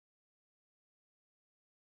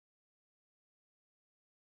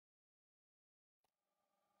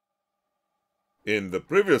In the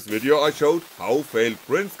previous video I showed how failed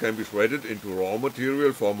prints can be shredded into raw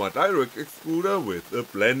material for my direct extruder with a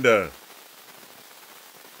blender.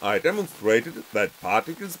 I demonstrated that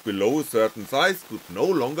particles below a certain size could no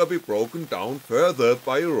longer be broken down further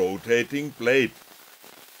by a rotating blade.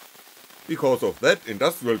 Because of that,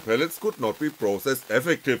 industrial pellets could not be processed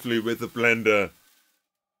effectively with a blender.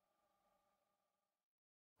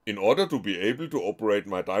 In order to be able to operate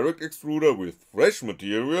my direct extruder with fresh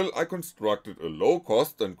material, I constructed a low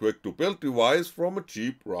cost and quick to build device from a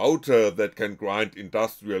cheap router that can grind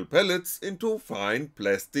industrial pellets into fine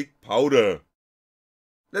plastic powder.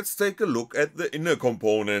 Let's take a look at the inner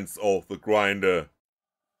components of the grinder.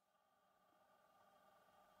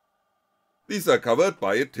 These are covered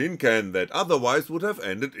by a tin can that otherwise would have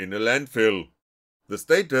ended in a landfill. The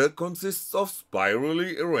stator consists of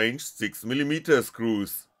spirally arranged 6mm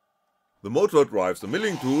screws. The motor drives a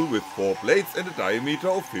milling tool with 4 blades and a diameter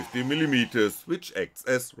of 50mm, which acts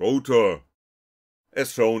as rotor.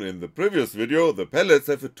 As shown in the previous video, the pellets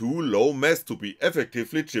have a too low mass to be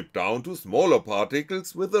effectively chipped down to smaller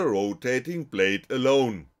particles with a rotating blade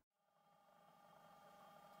alone.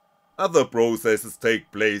 Other processes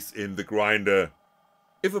take place in the grinder.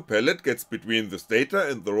 If a pellet gets between the stator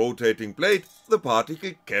and the rotating blade, the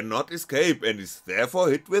particle cannot escape and is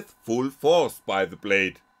therefore hit with full force by the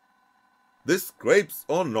blade. This scrapes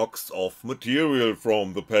or knocks off material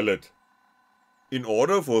from the pellet. In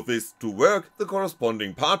order for this to work, the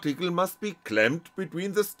corresponding particle must be clamped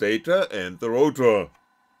between the stator and the rotor.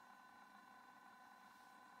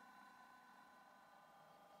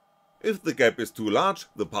 If the gap is too large,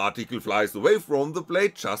 the particle flies away from the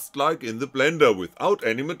blade just like in the blender without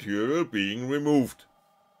any material being removed.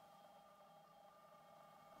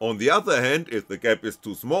 On the other hand, if the gap is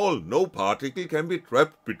too small, no particle can be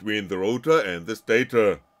trapped between the rotor and the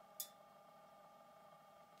stator.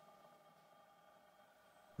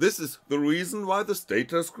 This is the reason why the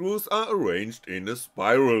stator screws are arranged in a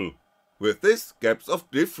spiral. With this, gaps of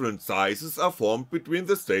different sizes are formed between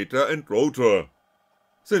the stator and rotor.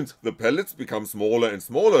 Since the pellets become smaller and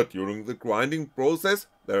smaller during the grinding process,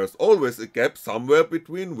 there is always a gap somewhere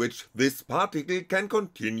between which this particle can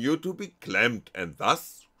continue to be clamped and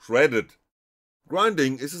thus shredded.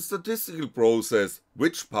 Grinding is a statistical process.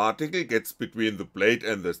 Which particle gets between the blade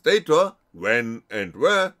and the stator, when and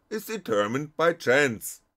where, is determined by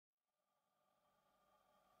chance.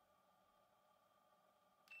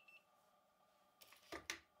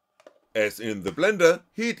 As in the blender,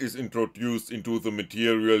 heat is introduced into the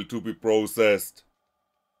material to be processed.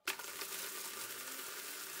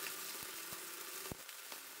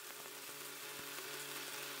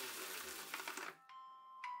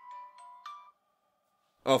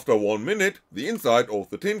 After 1 minute, the inside of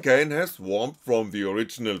the tin can has warmed from the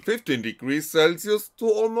original 15 degrees Celsius to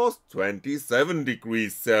almost 27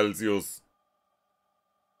 degrees Celsius.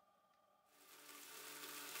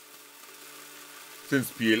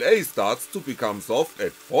 Since PLA starts to become soft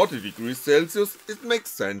at 40 degrees Celsius, it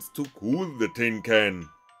makes sense to cool the tin can.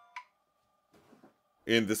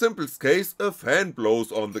 In the simplest case, a fan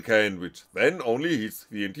blows on the can, which then only heats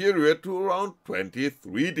the interior to around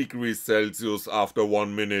 23 degrees Celsius after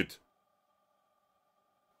 1 minute.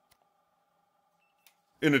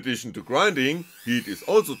 In addition to grinding, heat is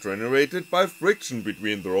also generated by friction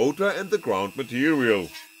between the rotor and the ground material.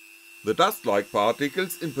 The dust-like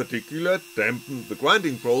particles in particular dampen the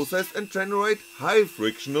grinding process and generate high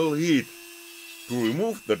frictional heat. To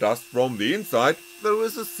remove the dust from the inside, there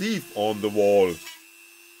is a sieve on the wall.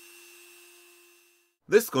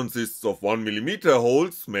 This consists of 1mm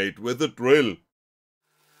holes made with a drill.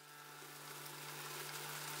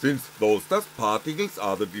 Since those dust particles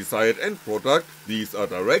are the desired end product, these are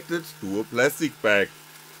directed to a plastic bag.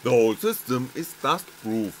 The whole system is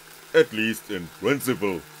dust-proof, at least in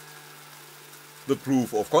principle. The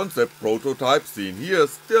proof of concept prototype seen here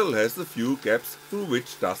still has a few gaps through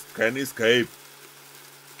which dust can escape.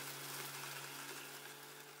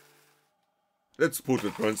 Let's put a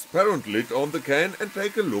transparent lid on the can and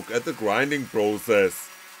take a look at the grinding process.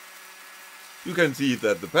 You can see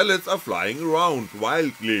that the pellets are flying around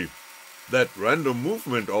wildly. That random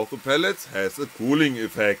movement of the pellets has a cooling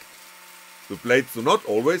effect. The blades do not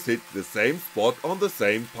always hit the same spot on the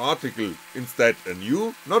same particle, instead a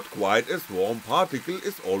new, not quite as warm particle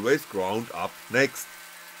is always ground up next.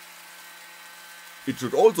 It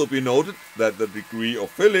should also be noted that the degree of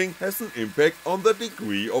filling has an impact on the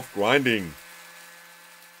degree of grinding.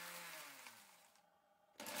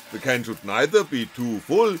 The can should neither be too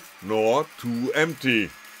full nor too empty.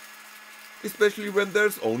 especially when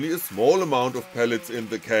there's only a small amount of pellets in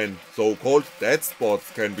the can. So-called dead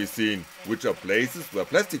spots can be seen, which are places where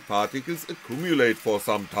plastic particles accumulate for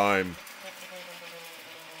some time.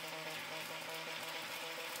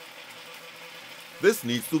 This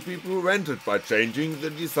needs to be prevented by changing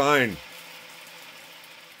the design.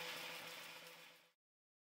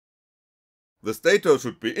 The stator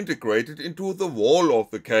should be integrated into the wall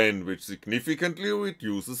of the can, which significantly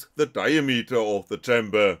reduces the diameter of the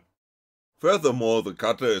chamber. Furthermore, the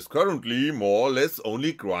cutter is currently more or less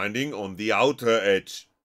only grinding on the outer edge.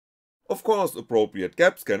 Of course, appropriate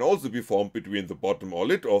gaps can also be formed between the bottom or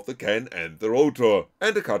lid of the can and the rotor,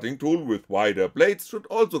 and a cutting tool with wider blades should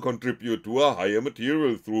also contribute to a higher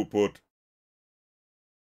material throughput.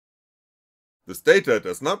 The stator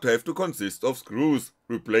does not have to consist of screws,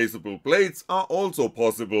 replaceable blades are also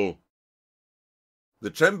possible. The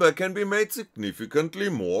chamber can be made significantly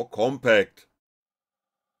more compact.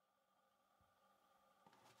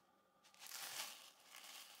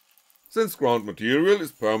 Since ground material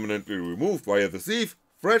is permanently removed via the sieve,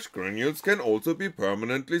 fresh granules can also be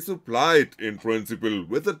permanently supplied, in principle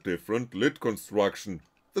with a different lid construction.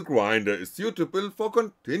 The grinder is suitable for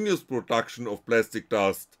continuous production of plastic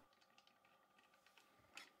dust.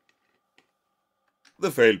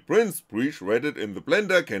 The failed prints pre-shredded in the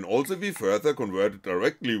blender can also be further converted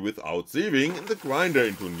directly without sieving in the grinder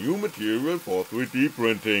into new material for 3D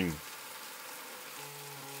printing.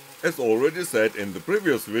 As already said in the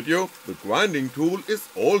previous video, the grinding tool is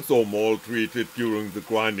also mold treated during the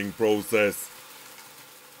grinding process.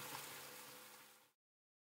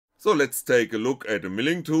 So let's take a look at a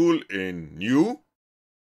milling tool in New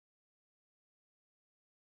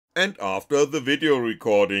and after the video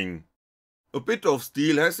recording. A bit of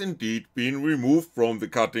steel has indeed been removed from the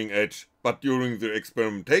cutting edge, but during the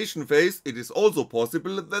experimentation phase it is also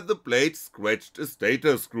possible that the blade scratched a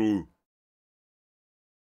stator screw.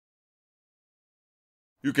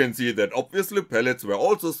 You can see that obviously pellets were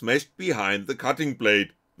also smashed behind the cutting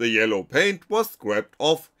blade. The yellow paint was scraped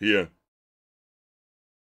off here.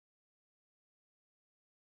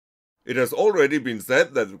 It has already been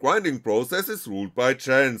said that the grinding process is ruled by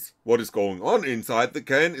chance. What is going on inside the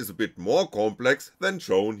can is a bit more complex than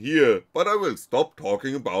shown here, but I will stop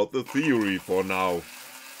talking about the theory for now.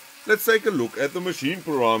 Let's take a look at the machine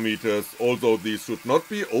parameters, although these should not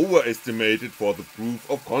be overestimated for the proof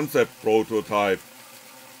of concept prototype.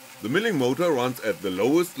 The milling motor runs at the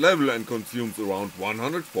lowest level and consumes around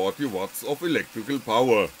 140 watts of electrical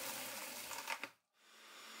power.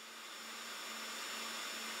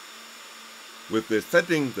 With this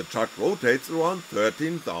setting, the chuck rotates around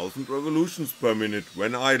 13,000 revolutions per minute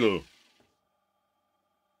when idle.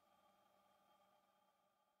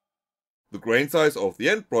 The grain size of the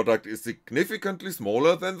end product is significantly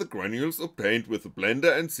smaller than the granules obtained with the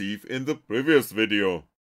blender and sieve in the previous video.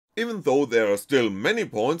 Even though there are still many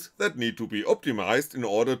points that need to be optimized in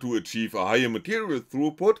order to achieve a higher material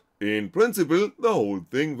throughput, in principle the whole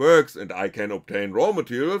thing works and I can obtain raw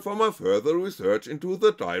material for my further research into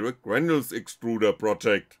the direct granules extruder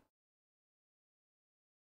project.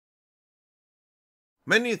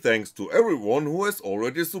 Many thanks to everyone who has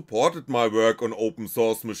already supported my work on open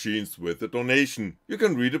source machines with a donation. You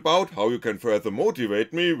can read about how you can further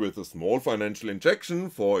motivate me with a small financial injection,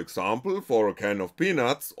 for example for a can of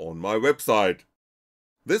peanuts, on my website.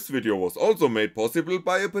 This video was also made possible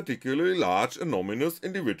by a particularly large anonymous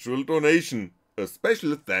individual donation. A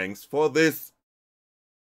special thanks for this.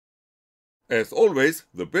 As always,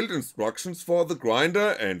 the build instructions for the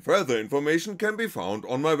grinder and further information can be found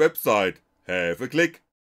on my website. Have a click.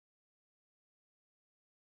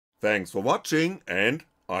 Thanks for watching and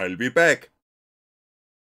I'll be back.